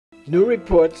New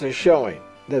reports are showing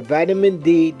that vitamin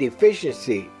D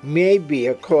deficiency may be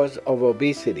a cause of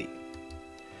obesity.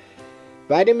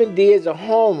 Vitamin D is a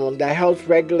hormone that helps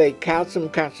regulate calcium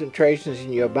concentrations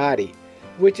in your body,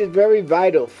 which is very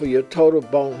vital for your total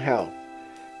bone health.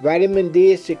 Vitamin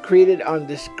D is created on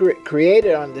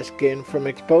the skin from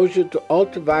exposure to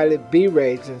ultraviolet B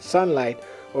rays in sunlight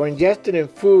or ingested in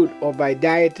food or by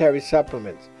dietary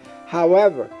supplements.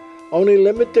 However, only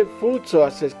limited food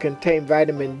sources contain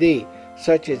vitamin D,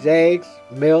 such as eggs,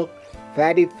 milk,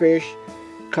 fatty fish,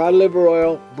 cod liver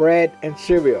oil, bread, and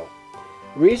cereal.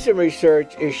 Recent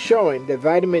research is showing that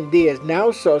vitamin D is now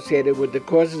associated with the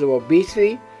causes of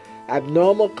obesity,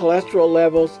 abnormal cholesterol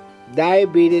levels,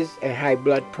 diabetes, and high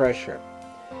blood pressure.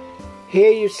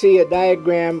 Here you see a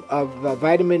diagram of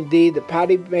vitamin D. The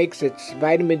body makes its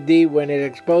vitamin D when it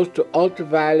is exposed to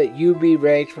ultraviolet UV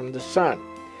rays from the sun.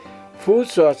 Food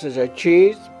sources are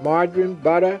cheese, margarine,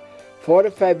 butter,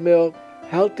 fortified milk,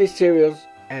 healthy cereals,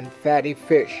 and fatty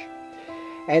fish.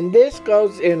 And this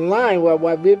goes in line with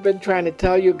what we've been trying to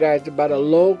tell you guys about a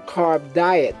low-carb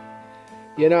diet.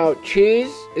 You know,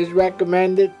 cheese is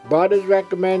recommended, butter is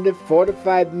recommended,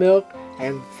 fortified milk,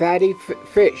 and fatty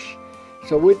fish.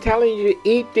 So we're telling you to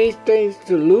eat these things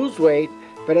to lose weight,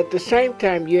 but at the same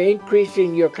time, you're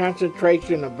increasing your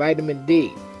concentration of vitamin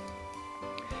D.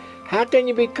 How can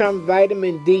you become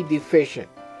vitamin D deficient?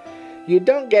 You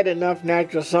don't get enough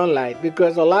natural sunlight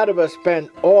because a lot of us spend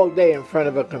all day in front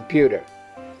of a computer.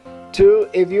 2,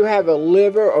 if you have a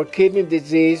liver or kidney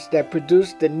disease that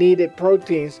produce the needed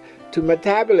proteins to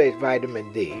metabolize vitamin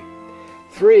D.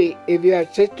 3, if you have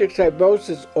cystic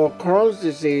fibrosis or Crhon's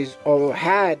disease or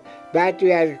had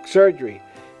bariatric surgery.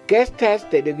 Get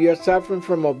tested if you're suffering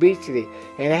from obesity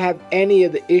and have any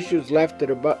of the issues listed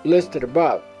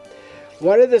above.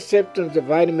 What are the symptoms of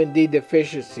vitamin D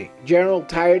deficiency? General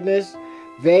tiredness,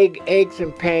 vague aches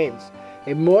and pains.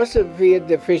 A more severe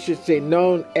deficiency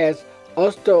known as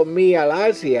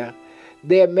osteomyalgia,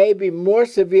 there may be more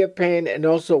severe pain and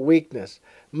also weakness.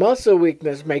 Muscle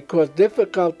weakness may cause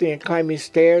difficulty in climbing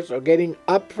stairs or getting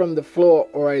up from the floor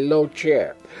or a low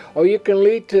chair. Or you can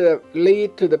lead to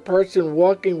the person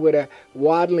walking with a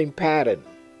waddling pattern.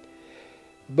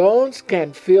 Bones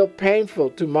can feel painful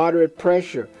to moderate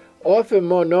pressure, often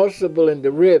more noticeable in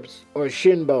the ribs or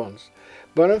shin bones.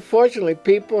 But unfortunately,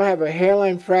 people have a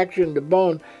hairline fracture in the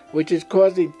bone, which is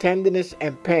causing tenderness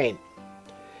and pain.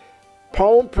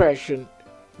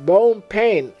 Bone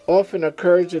pain often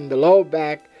occurs in the lower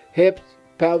back, hips,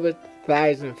 pelvis,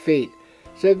 thighs, and feet.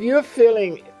 So if you're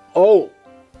feeling old,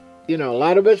 a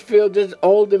lot of us feel just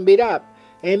old and beat up,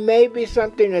 it may be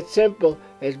something as simple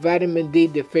as vitamin D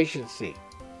deficiency.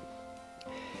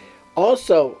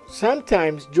 Also,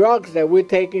 sometimes drugs that we're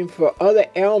taking for other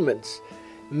ailments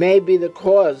may be the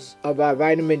cause of our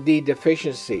vitamin D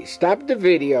deficiency. Stop the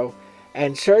video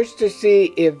and search to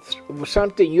see if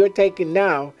something you're taking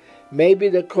now may be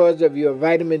the cause of your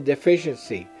vitamin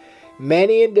deficiency.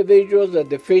 Many individuals are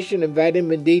deficient in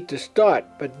vitamin D to start,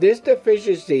 but this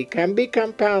deficiency can be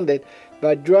compounded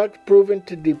by drugs proven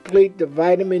to deplete the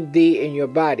vitamin D in your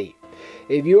body.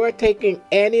 If you are taking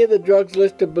any of the drugs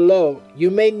listed below, you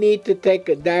may need to take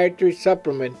a dietary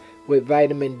supplement with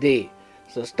vitamin D.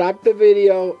 So stop the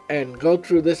video and go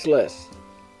through this list.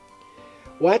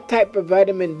 What type of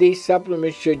vitamin D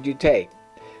supplement should you take?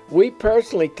 We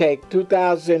personally take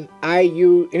 2,000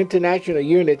 IU international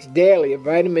units daily of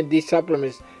vitamin D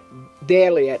supplements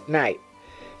daily at night.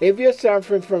 If you're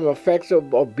suffering from effects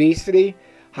of obesity,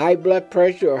 high blood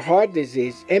pressure, or heart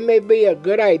disease, it may be a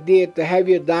good idea to have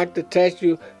your doctor test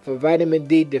you for vitamin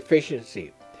D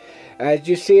deficiency. As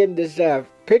you see in this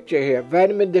picture here,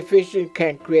 vitamin deficiency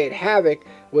can create havoc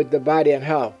with the body and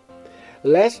health.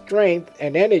 Less strength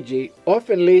and energy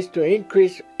often leads to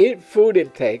increased food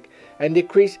intake and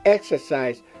decreased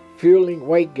exercise, fueling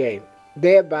weight gain,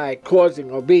 thereby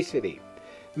causing obesity.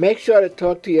 Make sure to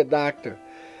talk to your doctor.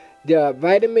 The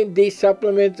vitamin D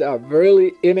supplements are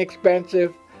really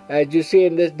inexpensive. As you see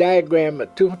in this diagram,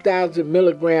 2,000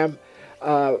 milligram,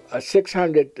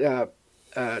 600 cell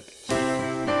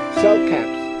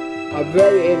caps are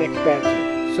very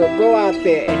inexpensive. So go out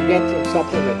there and get some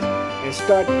supplements and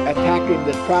start attacking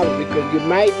this problem, because you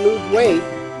might lose weight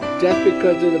just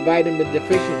because of the vitamin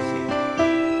deficiency.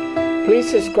 Please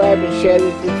subscribe and share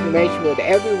this information with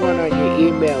everyone on your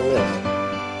email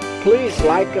list. Please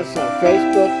like us on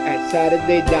Facebook at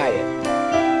Saturday Diet.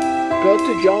 Go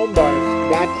to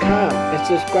joanbars.com and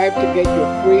subscribe to get your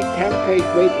free 10-page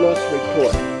weight loss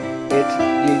report.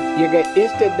 You get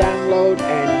instant download,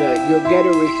 and you'll get a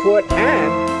report,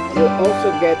 and you'll also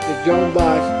get the Joan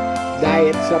Bars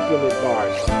diet supplement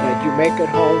bars that you make at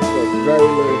home for very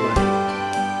little money.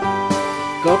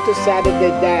 Go to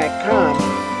SaturdayDiet.com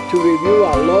to review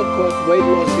our low-cost weight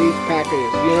loss ease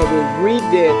packages. You know, we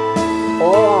redid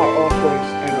all our offerings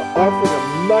and are offering a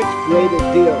much greater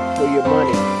deal for your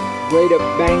money, greater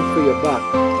bang for your buck.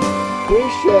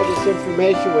 Please share this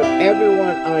information with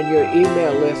everyone on your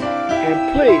email list,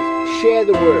 and please share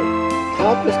the word.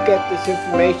 Help us get this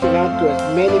information out to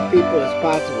as many people as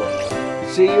possible.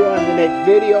 See you on the next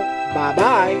video.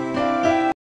 Bye-bye.